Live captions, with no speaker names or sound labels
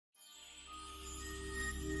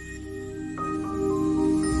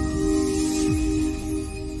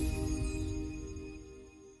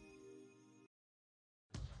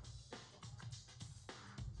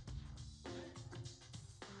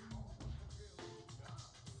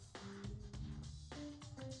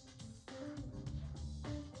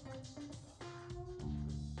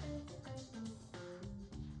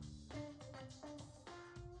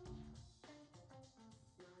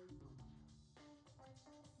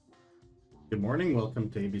Good morning. Welcome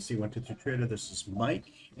to ABC 123 Trader. This is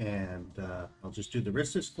Mike, and I'll just do the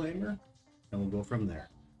risk disclaimer, and we'll go from there.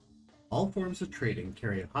 All forms of trading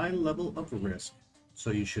carry a high level of risk,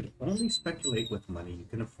 so you should only speculate with money you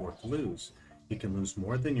can afford to lose. You can lose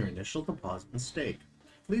more than your initial deposit and stake.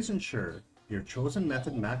 Please ensure your chosen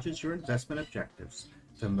method matches your investment objectives.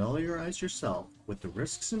 Familiarize yourself with the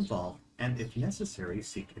risks involved, and if necessary,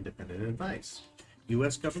 seek independent advice.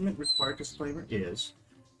 U.S. government required disclaimer is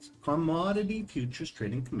Commodity Futures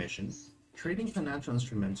Trading Commission. Trading financial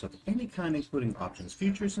instruments of any kind, including options,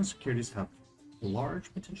 futures, and securities, have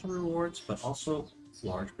large potential rewards, but also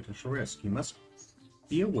large potential risk. You must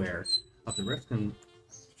be aware of the risk and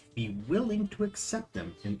be willing to accept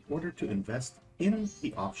them in order to invest in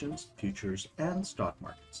the options, futures, and stock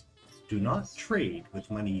markets. Do not trade with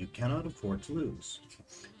money you cannot afford to lose.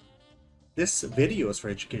 This video is for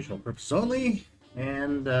educational purposes only,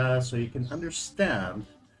 and so you can understand.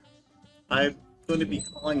 I'm going to be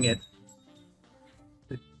calling it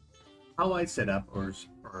how I set up, or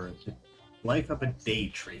the life of a day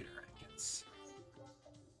trader, I guess.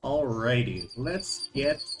 Alrighty, let's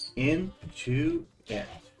get into it.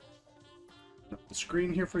 Up the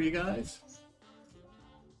screen here for you guys.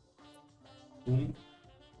 Boom.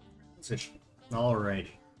 Position.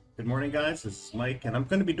 Alrighty. Good morning, guys. This is Mike, and I'm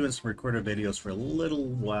going to be doing some recorded videos for a little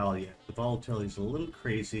while yet. The volatility is a little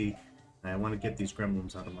crazy. I want to get these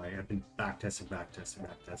gremlins out of my... I've been backtesting.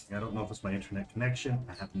 I don't know if it's my internet connection.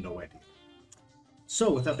 I have no idea.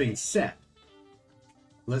 So with that being said,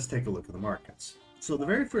 let's take a look at the markets. So the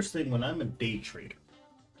very first thing, when I'm a day trader,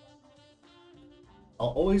 I'll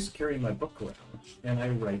always carry my book around and I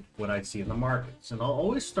write what I see in the markets. And I'll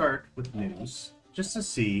always start with news just to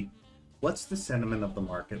see what's the sentiment of the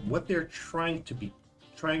market, what they're trying to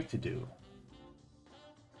do.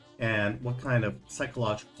 And what kind of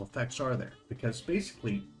psychological effects are there? Because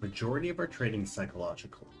basically, majority of our trading is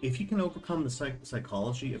psychological. If you can overcome the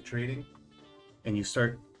psychology of trading and you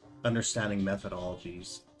start understanding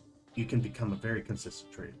methodologies, you can become a very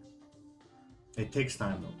consistent trader. It takes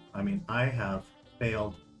time though. I mean, I have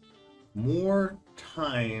failed more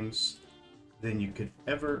times than you could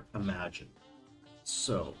ever imagine.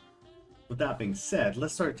 So, with that being said,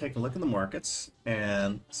 let's start taking a look at the markets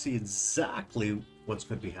and see exactly what's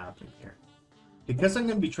going to be happening here. Because I'm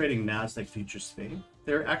going to be trading NASDAQ futures today,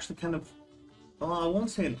 they're actually kind of, well, I won't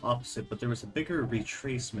say an opposite, but there was a bigger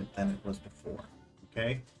retracement than it was before.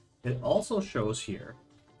 Okay, it also shows here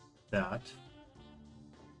that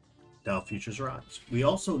Dow futures rise. We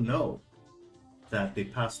also know that they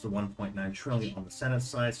passed the 1.9 trillion on the Senate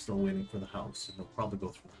side, still waiting for the House, and they'll probably go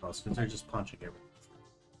through the House because they're just punching everything.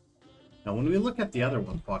 Now, when we look at the other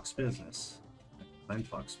one, Fox Business, find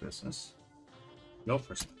Fox Business. Go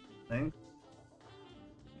for something.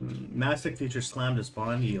 NASDAQ futures slammed as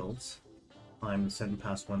bond yields climbed and sent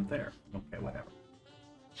past one there. Okay, whatever.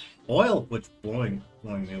 Oil, which blowing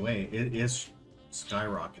me away, it is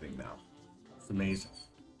skyrocketing now. It's amazing.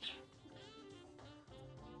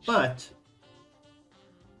 But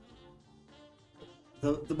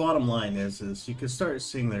the bottom line is you can start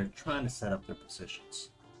seeing they're trying to set up their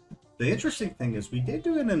positions. The interesting thing is we did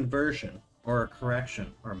do an inversion, or a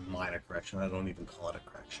correction, or a minor correction. I don't even call it a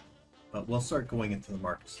correction. But we'll start going into the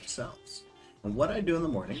markets themselves. And what I do in the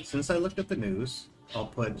morning, since I looked at the news, I'll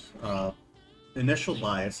put initial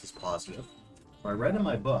bias as positive. I read in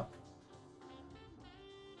my book,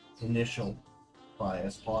 initial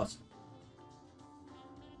bias positive.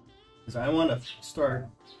 Because I want to start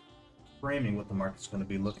framing what the market's going to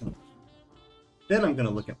be looking like. Then I'm going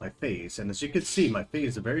to look at my phase. And as you can see, my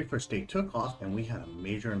phase, the very first day, took off and we had a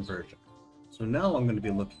major inversion. So now I'm going to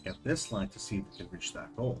be looking at this line to see if we can reach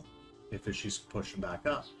that goal. If she's pushing back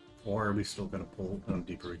up, or are we still going to pull on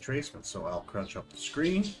deeper retracement? So I'll crunch up the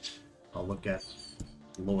screen. I'll look at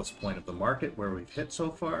the lowest point of the market where we've hit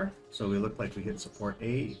so far. So we look like we hit support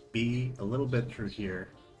A, B, a little bit through here.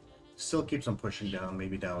 Still keeps on pushing down,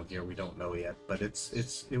 maybe down here. We don't know yet, but it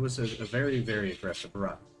was a very, very aggressive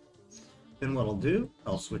run. Then what I'll do,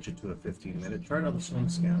 I'll switch it to a 15-minute chart on the swing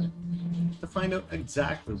scanner to find out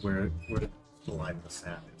exactly where the line of the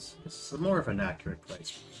sand is. This is more of an accurate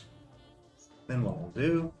placement. Then what we'll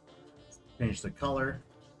do, change the color.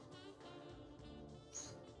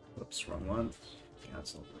 Whoops, wrong one.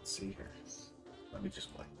 Cancel. Let's see here. Let me just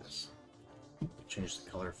like this. Change the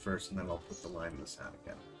color first, and then I'll put the line in the sand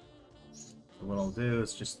again. So what I'll do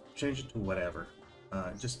is just change it to whatever.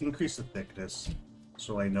 Just increase the thickness,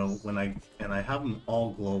 so I know when I have them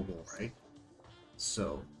all global, right?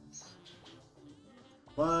 So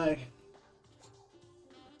apply,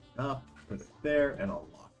 up, put it there, and I'll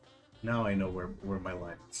lock. Now I know where my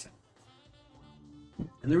line is set.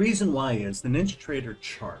 And the reason why is the NinjaTrader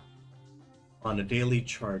chart on a daily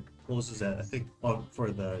chart closes at, I think, well,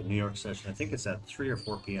 for the New York session, I think it's at 3 or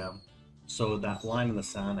 4 p.m. So that line in the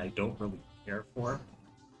sand, I don't really care for.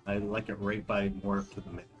 I like it right by more to the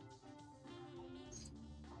minute.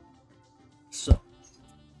 So,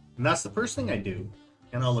 and that's the first thing I do,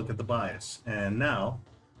 and I'll look at the bias. And now,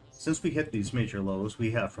 since we hit these major lows,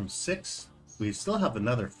 we have from 6, we still have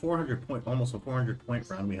another 400 point, almost a 400 point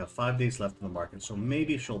run. We have 5 days left in the market, so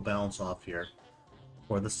maybe she'll bounce off here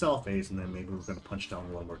for the sell phase, and then maybe we're going to punch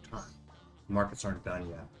down one more time. The markets aren't done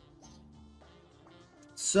yet.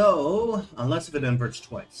 So, unless if it inverts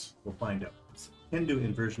twice, we'll find out. It can do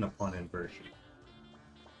inversion upon inversion.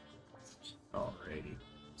 Alrighty.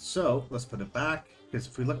 So, let's put it back, because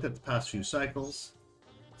if we looked at the past few cycles,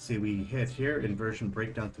 see, we hit here, inversion,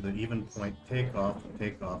 breakdown to the even point, take off,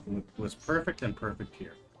 it was perfect and perfect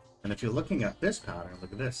here. And if you're looking at this pattern,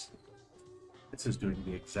 look at this. This is doing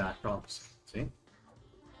the exact opposite, see?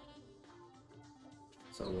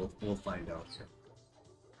 So we'll find out here.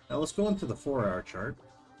 Now let's go into the 4-hour chart.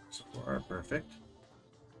 So 4-hour, perfect.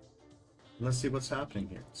 And let's see what's happening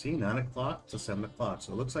here. See, 9 o'clock to 7 o'clock.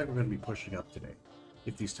 So it looks like we're going to be pushing up today,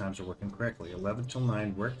 if these times are working correctly. 11 till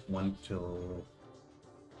 9 worked, 1 till...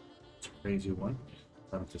 It's a crazy one.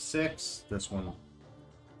 11 to 6. This one,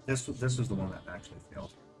 this was the one that actually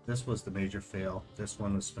failed. This was the major fail. This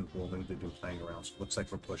one has been holding. They've been playing around. So it looks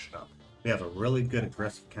like we're pushing up. We have a really good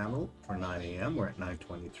aggressive candle for 9 a.m. We're at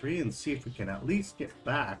 9:23, and see if we can at least get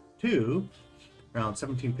back to around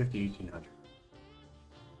 1750, 1800.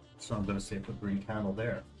 So I'm going to say put green candle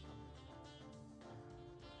there.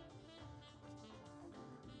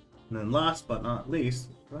 And then last but not least,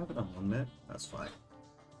 do I have it on 1 minute? That's fine.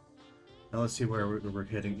 Now let's see where we're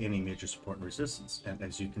hitting any major support and resistance. And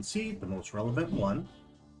as you can see, the most relevant one,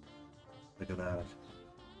 look at that,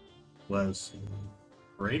 was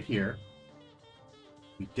right here.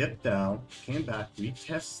 We dipped down, came back,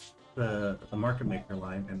 retest the market maker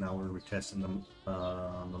line, and now we're retesting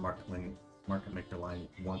the market maker line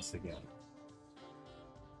once again.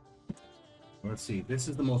 Let's see, this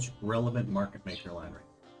is the most relevant market maker line right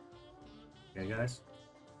here. Okay, guys?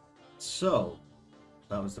 So,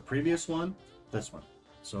 that was the previous one, this one.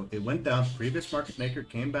 So it went down, previous market maker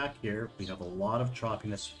came back here. We have a lot of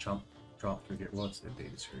choppiness to drop through here. What's the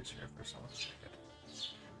data series here for someone to check it?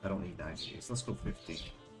 I don't need 90 days. Let's go 15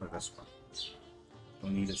 for this one.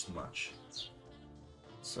 Don't need as much.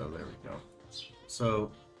 So there we go.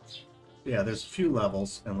 So yeah, there's a few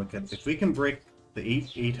levels, and look at if we can break the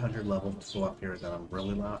 800 level to go up here, then I'm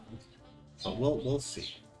really laughing. But we'll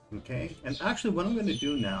see. Okay, and actually what I'm going to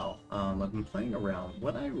do now, I've been playing around.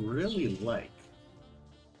 What I really like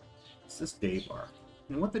is this day bar.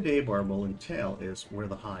 And what the day bar will entail is where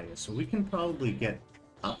the high is. So we can probably get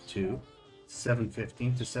up to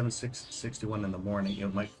 7:15 to 7:61 in the morning.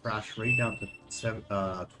 It might crash right down to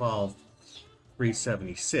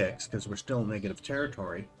 12,376 because we're still in negative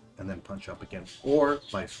territory, and then punch up again, or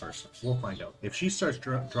vice versa. We'll find out. If she starts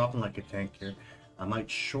dropping like a tank here, I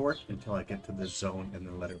might short until I get to this zone and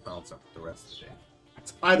then let her bounce up the rest of the day.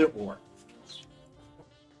 It's either or.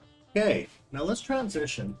 Okay, now let's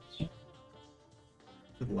transition to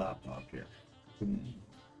the laptop here.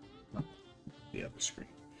 The other screen.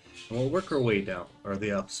 And we'll work our way down, or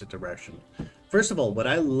the opposite direction. First of all, what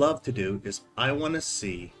I love to do is I want to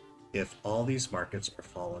see if all these markets are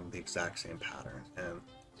following the exact same pattern. And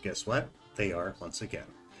guess what? They are once again.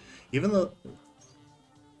 Even though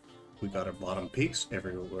we got our bottom peaks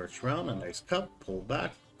everywhere it's around, a nice cup, pull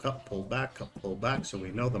back, cup, pull back, cup, pull back, so we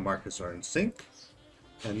know the markets are in sync.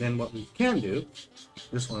 And then what we can do,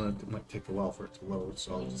 this one might take a while for it to load,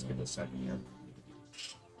 so I'll just give it a second here.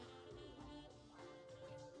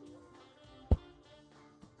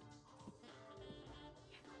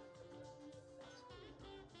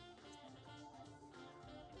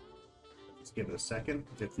 Just give it a second.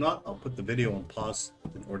 If not, I'll put the video on pause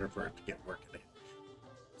in order for it to get working.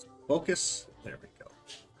 Focus. There we go.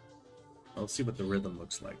 Let's see what the rhythm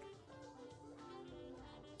looks like.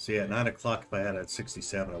 See, at 9 o'clock, if I had at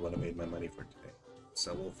 67, I would have made my money for today.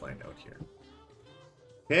 So we'll find out here.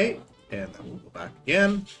 Okay, and then we'll go back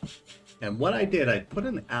again. And what I did, I put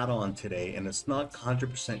an add-on today, and it's not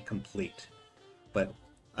 100% complete. But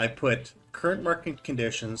I put current market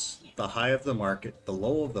conditions, the high of the market, the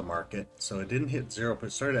low of the market. So it didn't hit 0, but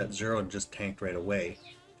it started at 0 and just tanked right away.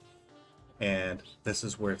 And this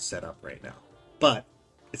is where it's set up right now. But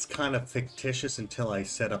it's kind of fictitious until I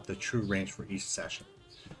set up the true range for each session.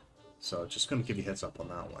 So just going to give you a heads up on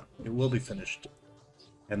that one. It will be finished.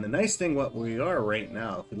 And the nice thing, what we are right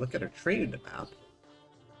now, if we look at our traded map,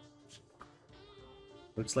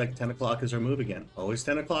 Looks like 10 o'clock is our move again. Always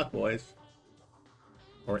 10 o'clock, boys.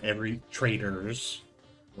 Or every traders,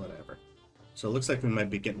 whatever. So it looks like we might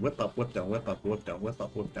be getting whip up, whip down, whip up, whip down, whip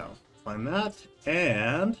up, whip down. Find that.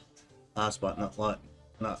 And last but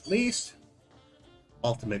not least,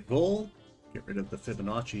 ultimate goal. Get rid of the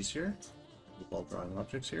Fibonacci's here. Ball drawing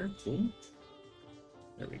objects here. Boom.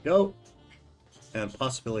 There we go. And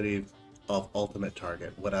possibility of ultimate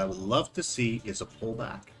target. What I would love to see is a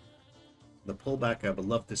pullback. The pullback I would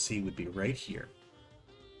love to see would be right here.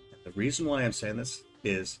 And the reason why I'm saying this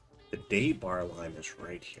is the day bar line is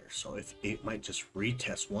right here. So if it might just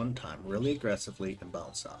retest one time really aggressively and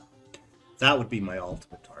bounce up, that would be my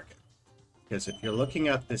ultimate target. Because if you're looking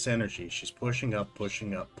at this energy, she's pushing up,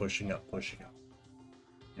 pushing up, pushing up, pushing up.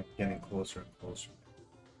 And getting closer and closer.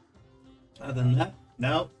 Other than that,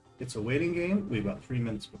 now it's a waiting game. We've got 3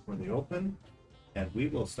 minutes before the open. And we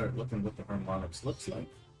will start looking what the harmonics looks like.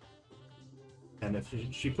 And if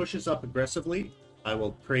she pushes up aggressively, I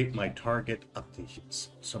will create my target up to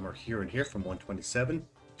somewhere here and here from 127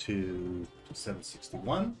 to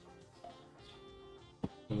 761.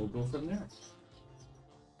 And we'll go from there.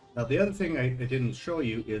 Now, the other thing I didn't show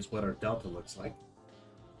you is what our delta looks like.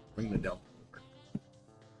 Bring the delta over.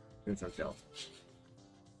 Here's our delta.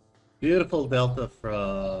 Beautiful delta from,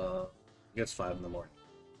 I guess, 5 in the morning.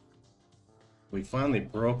 We finally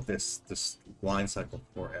broke this line cycle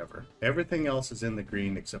forever. Everything else is in the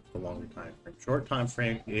green except for the longer time frame. Short time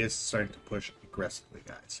frame is starting to push aggressively,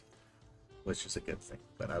 guys, which is a good thing.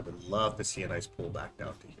 But I would love to see a nice pullback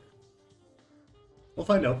down to here. We'll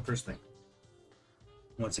find out first thing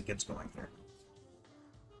once it gets going here.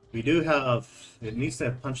 We do have, it needs to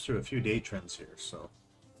have punched through a few day trends here. So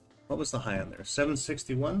what was the high on there?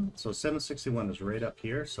 761. So 761 is right up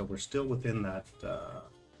here. So we're still within that.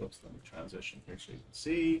 Whoops, let me transition here so you can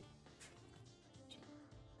see.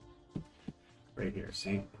 Right here,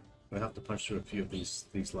 see? We have to punch through a few of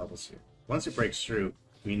these levels here. Once it breaks through,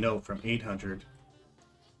 we know from 800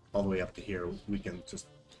 all the way up to here, we can just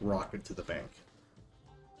rock it to the bank.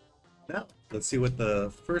 Now, let's see what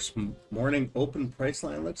the first morning open price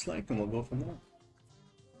line looks like, and we'll go from there.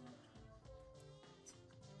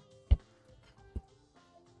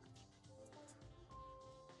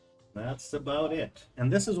 That's about it.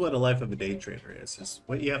 And this is what a life of a day trader is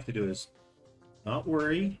what you have to do is not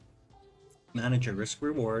worry, manage your risk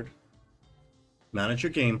reward, manage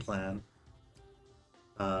your game plan.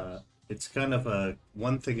 It's kind of a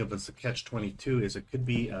one thing of as a catch-22 is it could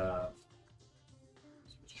be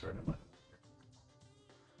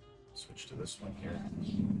switch to this one here.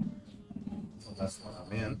 Well, that's the one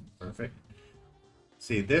I'm in. Perfect.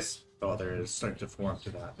 See this? Oh, there is starting to form to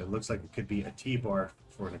that. It looks like it could be a T-bar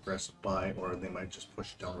for an aggressive buy, or they might just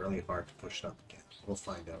push it down really hard to push it up again. We'll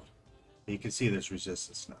find out. You can see there's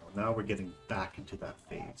resistance now. Now we're getting back into that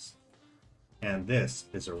phase. And this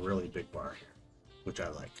is a really big bar here, which I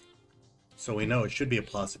like. So we know it should be a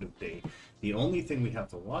positive day. The only thing we have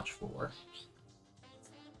to watch for,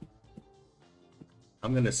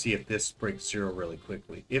 I'm going to see if this breaks zero really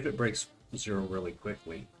quickly. If it breaks zero really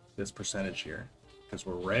quickly, this percentage here, because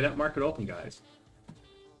we're right at market open, guys.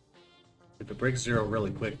 If it breaks zero really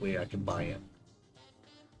quickly, I can buy in.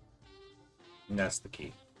 And that's the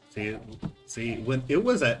key. See, when it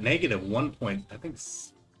was at negative 1 point, I think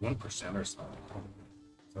 1% or something.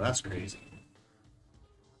 So that's crazy.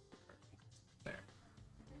 There.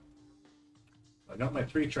 I got my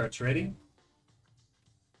 3 charts ready.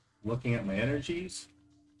 Looking at my energies.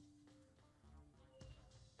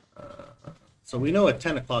 So we know at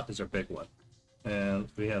 10 o'clock is our big one. And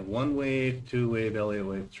we have 1 wave, 2 wave, LA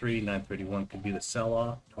wave 3, 931 could be the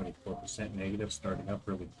sell-off, 24% negative, starting up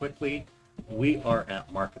really quickly. We are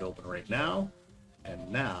at market open right now,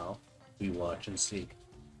 and now we watch and see.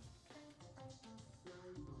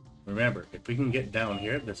 Remember, if we can get down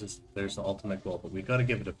here, there's the ultimate goal, but we got to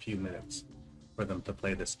give it a few minutes for them to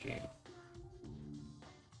play this game.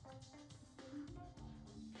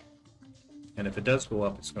 And if it does go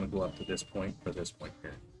up, it's going to go up to this point or this point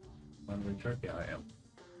here. On the chart, yeah, I am.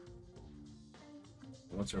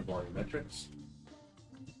 What's our volumetrics?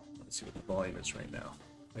 Let's see what the volume is right now.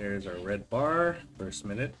 There's our red bar, first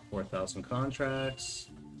minute, 4,000 contracts.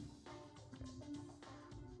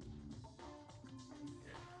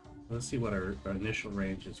 Let's see what our initial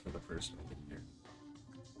range is for the first minute here.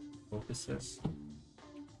 Focus this.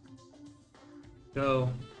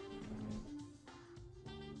 Go.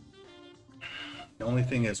 The only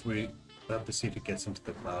thing is we have to see if it gets into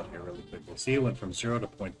the cloud here really quickly. See, it went from 0 to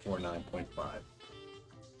 0.49, 0.5.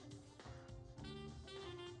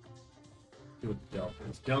 See what the delta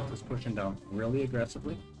is. Delta is pushing down really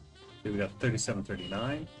aggressively. See, we got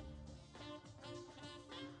 37.39.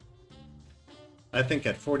 I think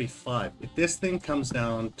at 45, if this thing comes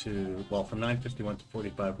down to, well, from 951 to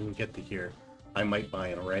 45, when we get to here, I might buy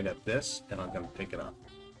in right at this, and I'm going to take it up.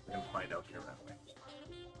 We're going to find out here that way.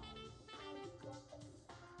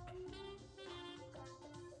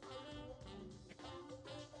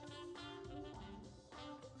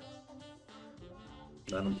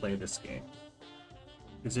 Let him play this game.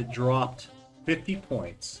 Because it dropped 50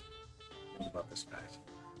 points. Think about this, guys.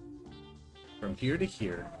 From here to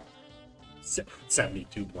here,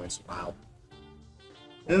 72 points. Wow.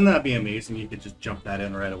 Wouldn't that be amazing? You could just jump that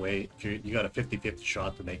in right away. If you got a 50-50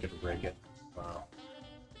 shot to make it or break it. Wow.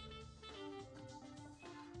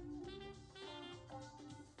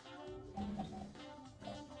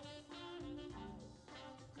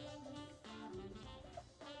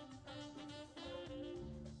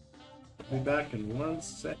 I'll be back in 1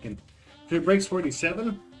 second. If it breaks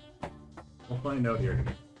 47, we'll find out here.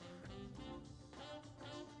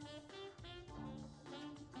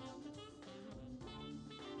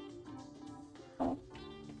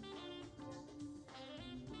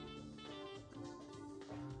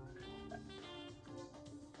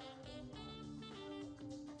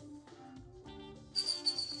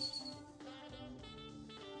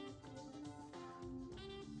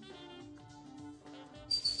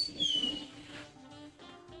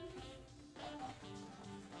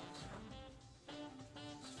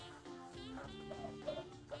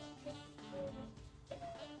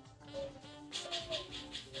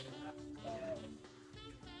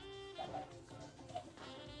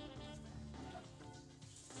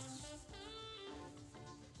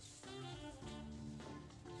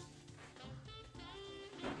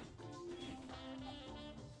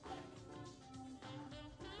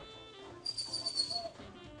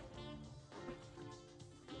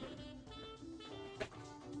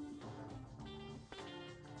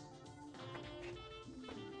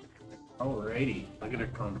 Alrighty, look at her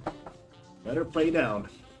come. Let her play down.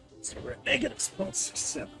 So we're at negative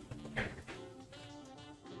 0.67.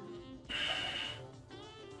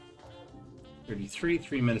 33,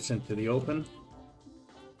 3 minutes into the open.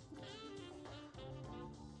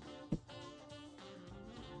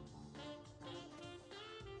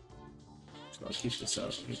 So I'll keep this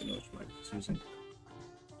up, even though it's my using.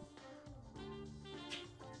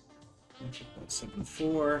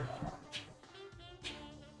 0.74.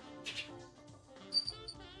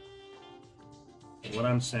 What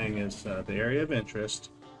I'm saying is the area of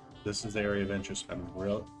interest. This is the area of interest.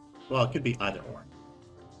 Well, it could be either or.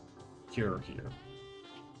 Here or here.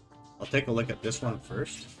 I'll take a look at this one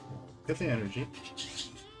first. Get the energy.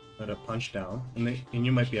 Let it punch down. And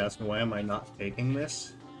you might be asking, why am I not taking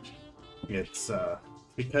this? It's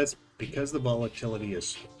because the volatility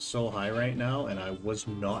is so high right now, and I was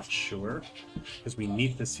not sure, because we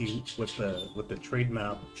need to see what the trade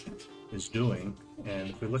map is doing. And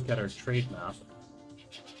if we look at our trade map.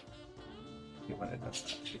 When it does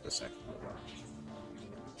that, keep a second.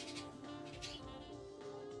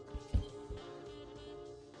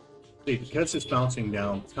 See, because it's bouncing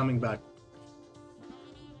down, it's coming back.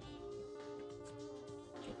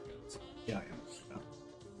 Yeah, I am.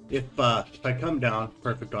 If I come down,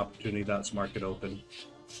 perfect opportunity. That's market open.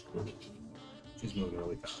 She's moving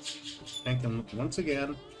really fast. Thank them once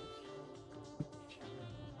again.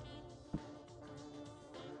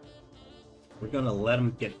 We're going to let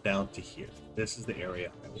them get down to here. This is the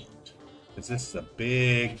area I want. Because this is a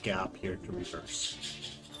big gap here to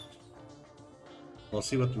reverse. We'll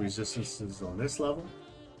see what the resistance is on this level.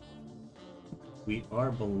 We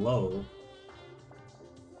are below.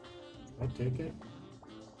 Can I take it?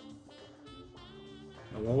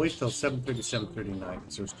 And we'll wait till 7:30, 7:39,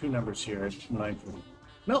 because there's two numbers here at 9:40.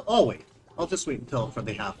 No, I'll wait. I'll just wait until for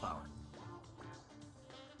the half hour.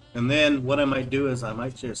 And then what I might do is I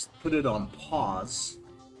might just put it on pause,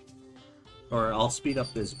 or I'll speed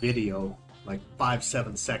up this video like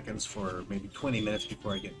 5-7 seconds for maybe 20 minutes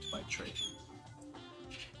before I get to my trade.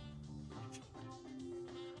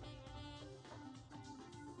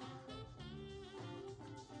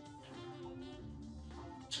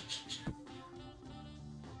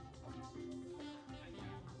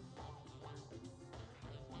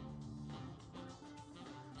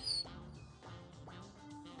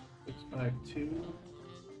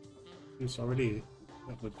 It's already,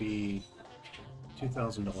 that would be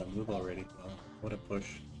 $2,000 move already. Wow, what a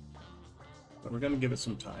push. But we're going to give it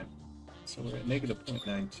some time. So we're at negative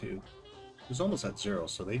 0.92. It was almost at zero,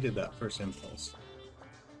 so they did that first impulse.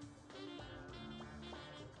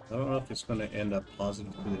 I don't know if it's going to end up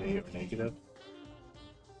positive for the day or negative.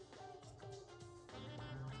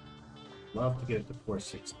 Love to get it to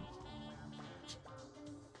 460.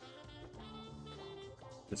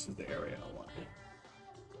 This is the area I want.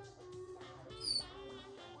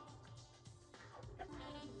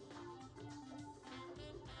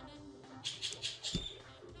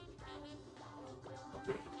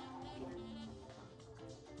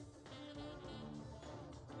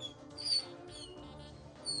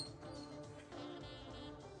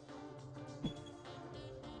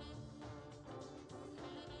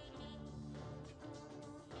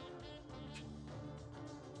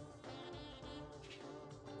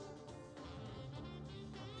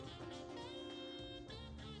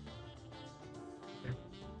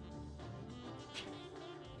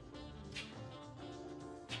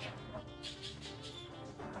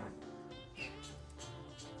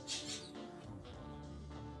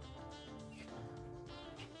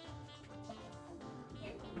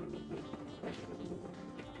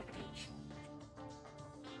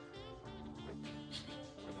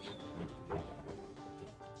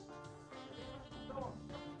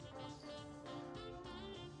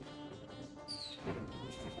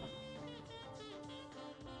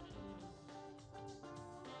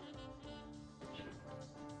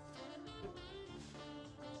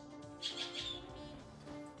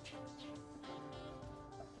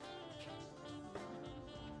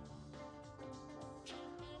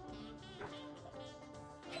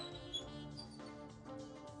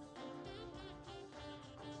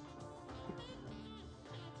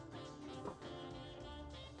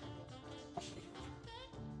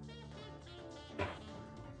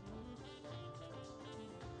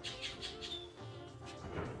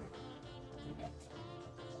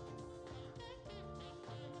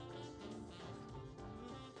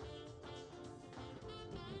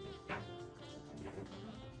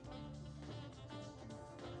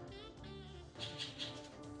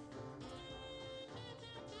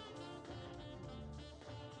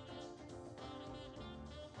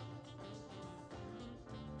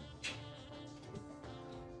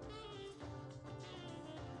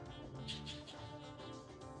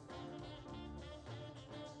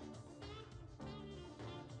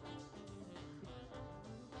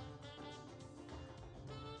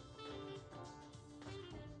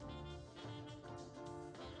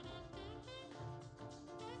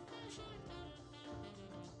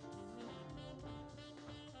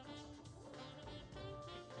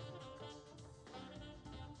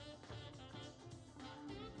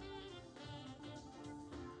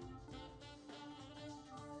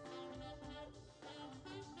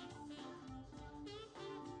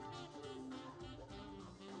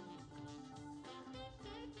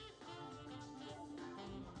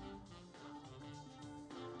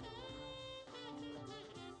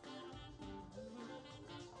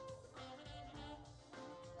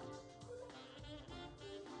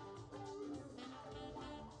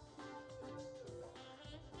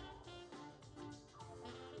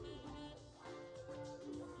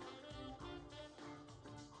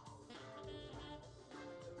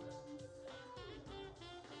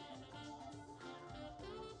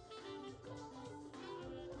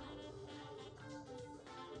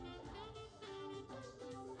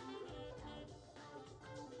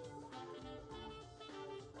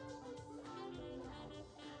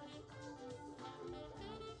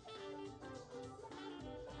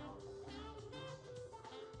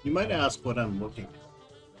 You might ask what I'm looking at.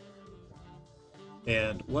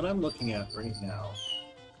 And what I'm looking at right now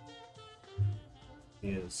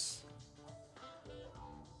is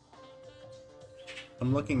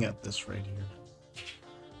I'm looking at this right here.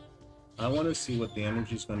 I want to see what the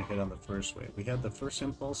energy is going to hit on the first wave. We had the first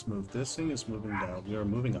impulse move. This thing is moving down. We are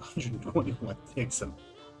moving 121 ticks a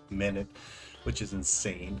minute, which is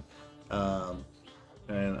insane. And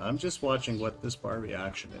I'm just watching what this bar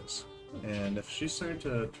reaction is. And if she's starting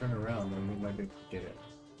to turn around, then we might be able to get it.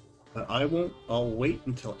 But I'll wait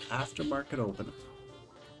until after market open,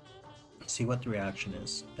 see what the reaction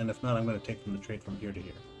is. And if not, I'm going to take them the trade from here to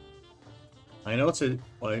here. I know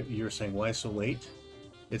why you're saying why so late?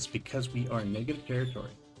 It's because we are in negative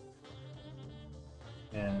territory.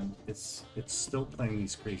 And it's still playing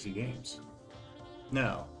these crazy games.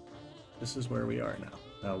 Now, this is where we are now.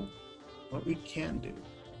 Now, what we can do,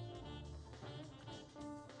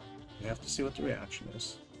 we have to see what the reaction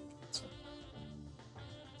is. So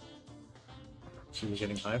we're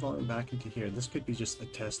getting high volume back into here. This could be just a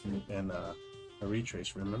test and a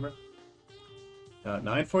retrace, remember?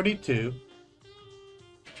 942.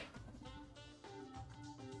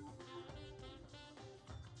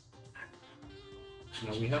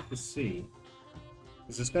 Now we have to see,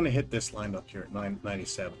 is this going to hit this line up here at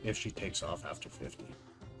 997 if she takes off after 50?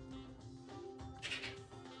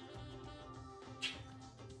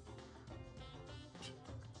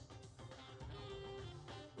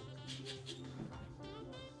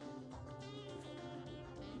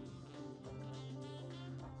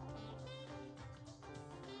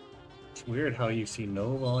 It's weird how you see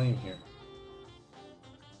no volume here.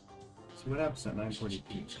 See what happens at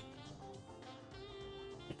 942.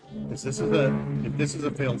 If this is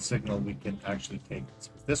a failed signal, we can actually take it.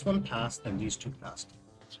 If this one passed and these two passed.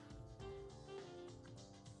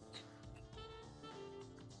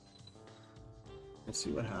 Let's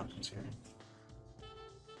see what happens here.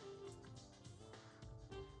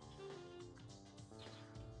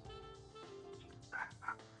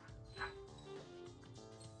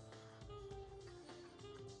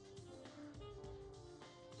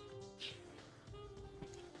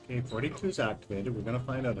 Okay, 42 is activated. We're going to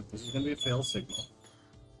find out if this is going to be a failed signal.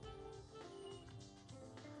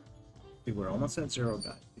 See, we're almost at zero,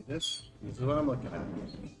 guys. See this? This is what I'm looking at.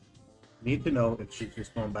 Need to know if she's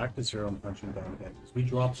just going back to zero and punching down again, because we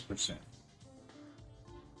dropped percent.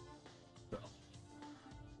 So.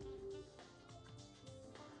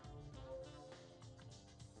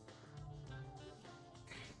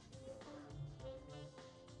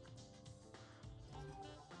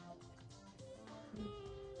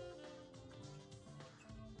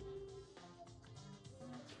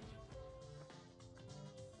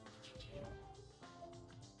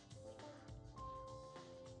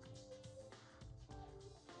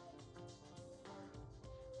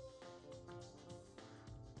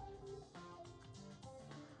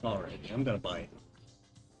 Alrighty, I'm going to buy it.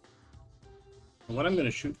 And what I'm going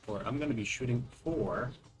to shoot for, I'm going to be shooting for,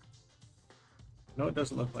 no, it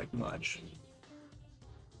doesn't look like much.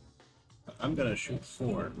 I'm going to shoot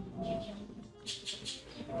for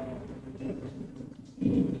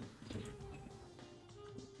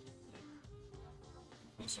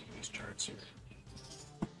some of these charts here.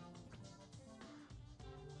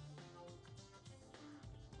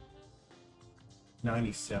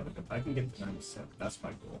 $97. If I can get to 97, that's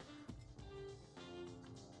my goal.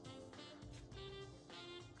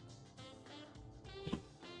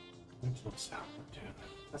 What's that one do?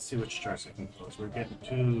 Let's see which charts I can close. We're getting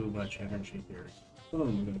too much energy here. Boom,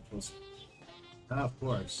 I'm going to close. Ah, of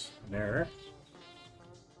course, an error.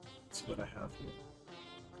 Let's see what I have here.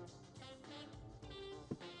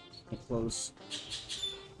 I close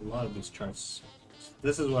a lot of these charts.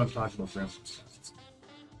 This is what I'm talking about, for instance.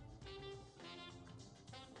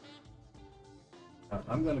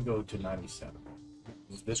 I'm going to go to 97.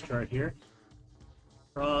 Is this chart here?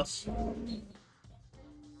 Cross.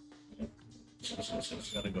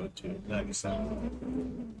 It's got to go to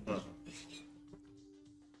 97.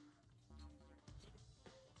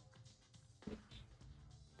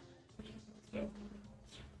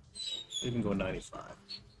 Even go 95.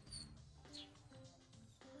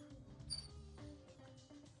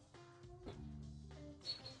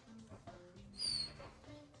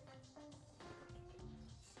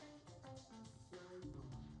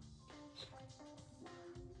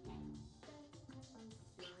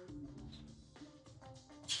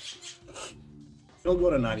 She'll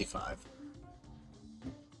go to 95.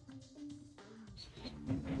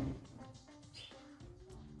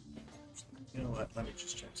 You know what? Let me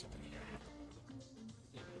just check something here.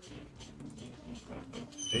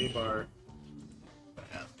 Day bar.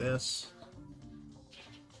 Add this.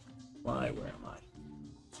 supply. Where am I?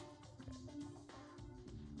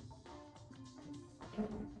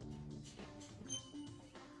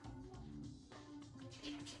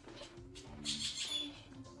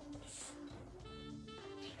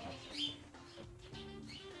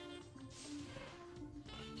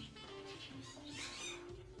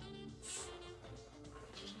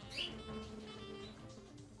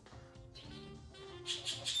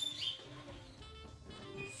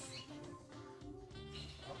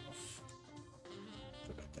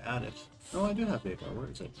 Add it. Oh, I do have paper. Where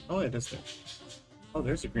is it? Oh, it is there. Oh,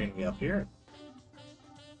 there's a greenery up here.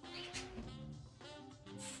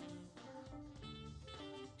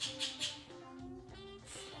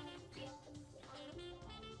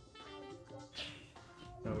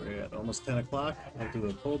 Oh, we're at almost 10 o'clock. I'll do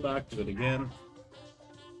a pullback, do it again.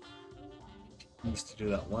 Needs to do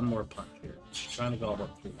that one more punch here. Trying to go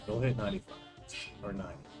up through. Go hit 95 or 90.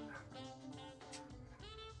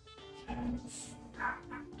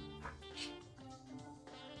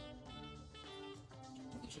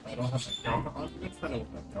 I don't have my camera on. I'm trying to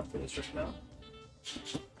look my camera for this right now.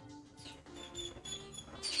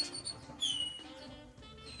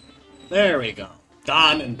 There we go.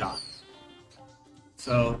 Done and done.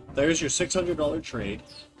 So there's your $600 trade.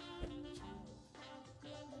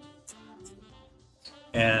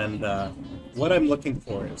 And what I'm looking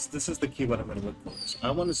for is, this is the key what I'm going to look for. So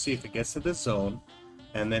I want to see if it gets to this zone,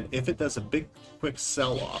 and then if it does a big quick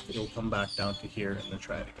sell-off, it'll come back down to here and then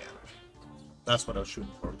try it again. That's what I was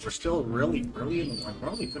shooting for. We're still really in the one. We're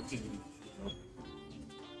only 15 minutes.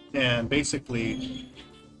 And basically,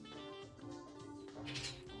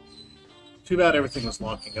 too bad everything was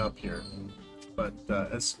locking up here. But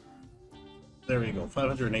there we go,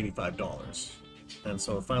 $585. And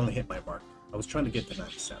so it finally hit my mark. I was trying to get to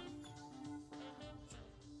 97.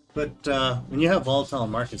 But when you have volatile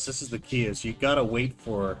markets, this is the key: is you gotta wait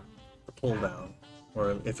for the pull down,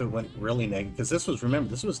 or if it went really negative, because this was, remember,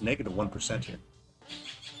 this was negative 1% here,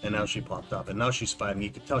 and now she popped up, and now she's fighting. You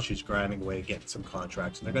can tell she's grinding away, getting some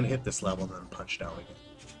contracts, and they're going to hit this level and then punch down again.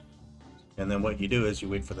 And then what you do is you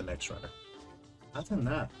wait for the next runner. Other than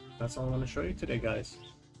that, that's all I want to show you today, guys.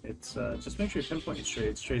 It's just make sure you pinpoint your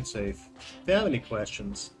trades, trade safe. If you have any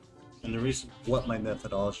questions, and the reason what my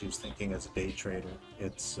methodology is thinking as a day trader,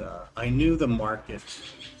 it's I knew the market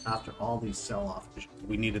after all these sell-off,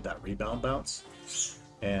 we needed that rebound bounce,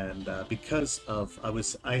 and because of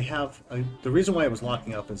the reason why I was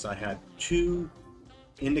locking up is I had two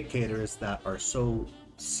indicators that are so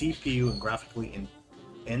CPU and graphically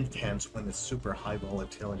intense when it's super high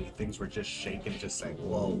volatility. Things were just shaking, just saying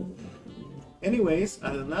whoa. Anyways,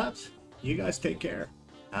 other than that, you guys take care.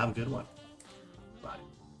 Have a good one.